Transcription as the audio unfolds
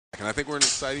And I think we're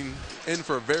in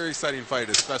for a very exciting fight,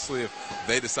 especially if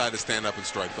they decide to stand up and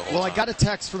strike the whole time. Well, I got a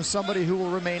text from somebody who will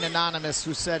remain anonymous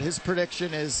who said his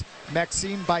prediction is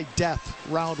Maxim by death,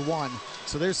 round 1.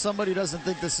 So there's somebody who doesn't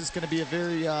think this is going to be a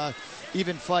very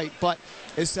even fight. But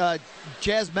as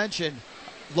Jazz mentioned,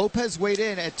 Lopez weighed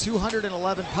in at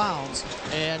 211 pounds,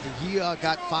 and he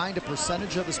got fined a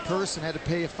percentage of his purse and had to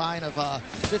pay a fine of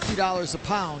 $50 a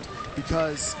pound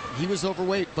because he was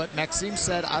overweight. But Maxim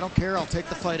said, I don't care, I'll take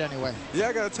the fight anyway. Yeah,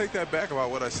 I got to take that back about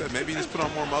what I said. Maybe he just put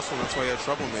on more muscle, and that's why he had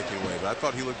trouble making weight. But I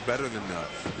thought he looked better than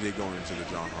he did going into the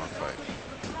John Hawk fight.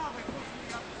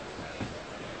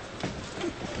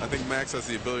 I think Max has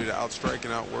the ability to outstrike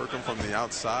and outwork him from the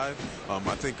outside. I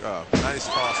think nice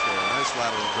toss there, nice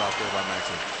lateral drop there by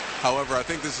Maxim. However, I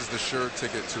think this is the sure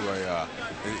ticket to a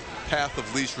path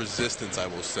of least resistance, I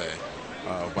will say,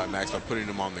 by Max by putting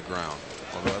him on the ground.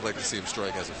 Although I'd like to see him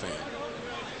strike as a fan.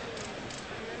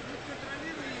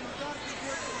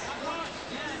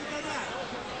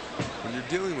 When you're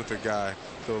dealing with a guy,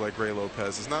 though, like Ray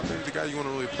Lopez, it's not the guy you want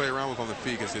to really play around with on the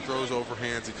feet because he throws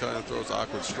overhands, he kind of throws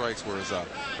awkward strikes, whereas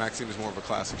Maxim is more of a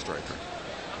classic striker.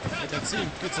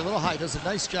 Maxim gets a little high, does a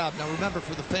nice job. Now remember,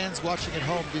 for the fans watching at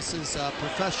home, this is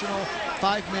professional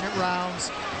 5-minute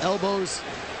rounds, elbows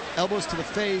to the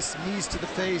face, knees to the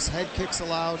face, head kicks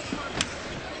allowed.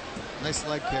 Nice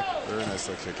leg kick. Very nice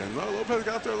leg kick. And Lopez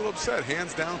got there a little upset,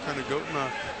 hands down, kind of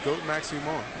goating Maxim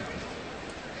on.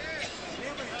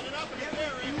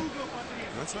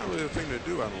 That's not really the thing to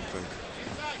do, I don't think.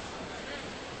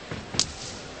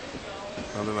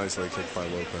 Another nice leg kick by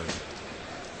Lopez.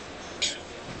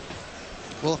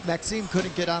 Well, if Maxim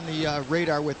couldn't get on the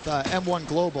radar with M1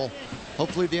 Global,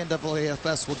 hopefully the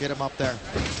NAAFS will get him up there.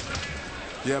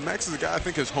 Yeah, Max is a guy, I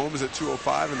think his home is at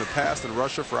 205 in the past in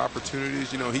Russia for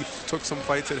opportunities. You know, he took some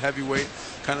fights at heavyweight,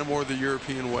 kind of more the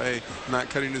European way, not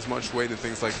cutting as much weight and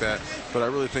things like that. But I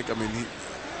really think, I mean,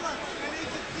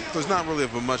 there's not really a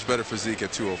much better physique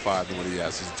at 205 than what he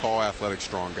has. He's a tall, athletic,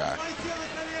 strong guy.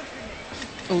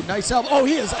 Oh, nice elbow. Oh,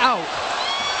 he is out.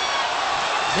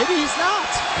 Maybe he's not.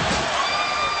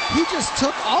 He just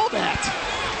took all that.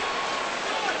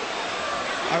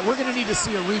 All right, we're going to need to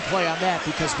see a replay on that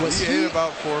because he hit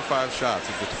about 4 or 5 shots.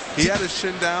 He had his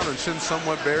chin down and chin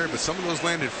somewhat buried, but some of those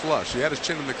landed flush. He had his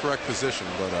chin in the correct position,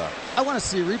 but I want to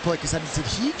see a replay because I mean,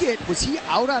 was he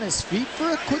out on his feet for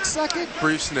a quick second?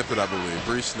 Brief snippet, I believe.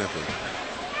 Brief snippet.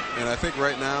 And I think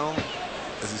right now,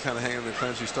 as he's kind of hanging in the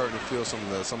clinch, he's starting to feel some of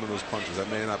those punches. That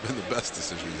may have not been the best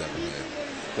decision he's ever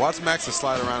made. Watch Max to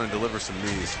slide around and deliver some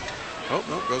knees. Oh,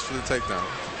 no, goes for the takedown.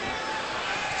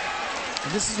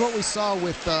 And this is what we saw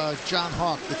with John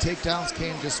Hawk. The takedowns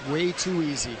came just way too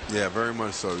easy. Yeah, very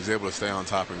much so. He was able to stay on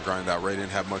top and grind out. Ray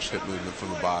didn't have much hip movement from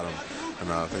the bottom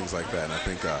and things like that. And I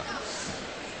think,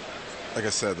 like I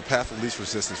said, the path of least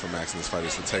resistance for Max in this fight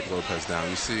is to take Lopez down.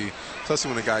 You see, especially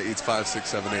when a guy eats 5, 6,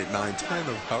 7, 8, 9, 10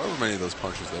 of however many of those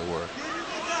punches there were.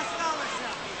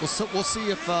 We'll see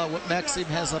if what Maxim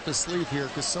has up his sleeve here,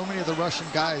 because so many of the Russian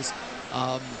guys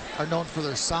are known for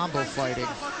their sambo fighting.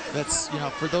 That's, you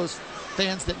know, for those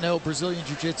fans that know Brazilian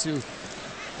Jiu-Jitsu,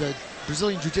 the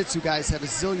Brazilian Jiu-Jitsu guys have a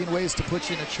zillion ways to put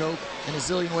you in a choke and a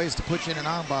zillion ways to put you in an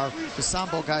armbar. The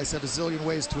sambo guys have a zillion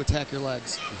ways to attack your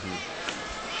legs.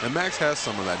 Mm-hmm. And Max has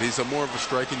some of that. He's more of a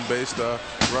striking-based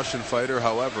Russian fighter.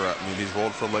 However, I mean, he's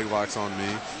rolled for leg locks on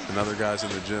me and other guys in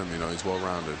the gym. You know, he's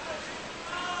well-rounded.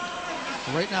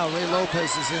 Right now, Ray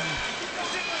Lopez is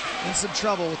in some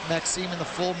trouble with Maxim in the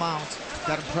full mount.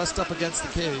 Got him pressed up against the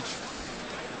cage.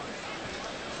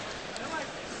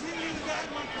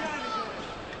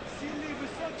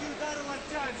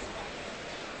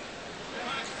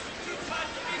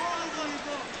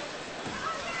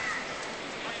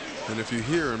 And if you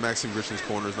hear in Maxim Grishin's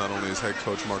corners, not only his head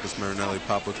coach Marcus Marinelli,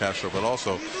 Pablo Castro, but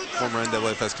also former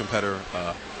NAAFS competitor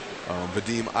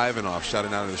Vadim Ivanov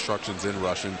shouting out instructions in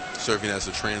Russian, serving as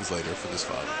a translator for this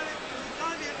fight.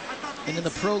 And in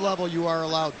the pro level, you are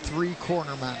allowed 3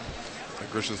 cornermen.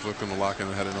 Grishin's looking to lock in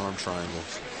the head and arm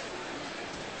triangles,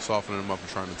 softening him up and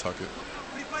trying to tuck it.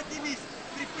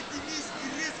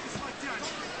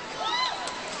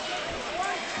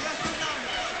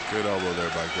 Good elbow there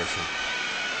by Grishin.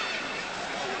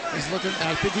 He's looking,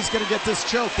 I think he's going to get this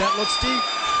choke. That looks deep.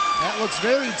 That looks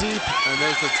very deep. And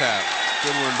there's the tap.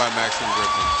 Good win by Maxim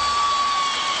Grishin.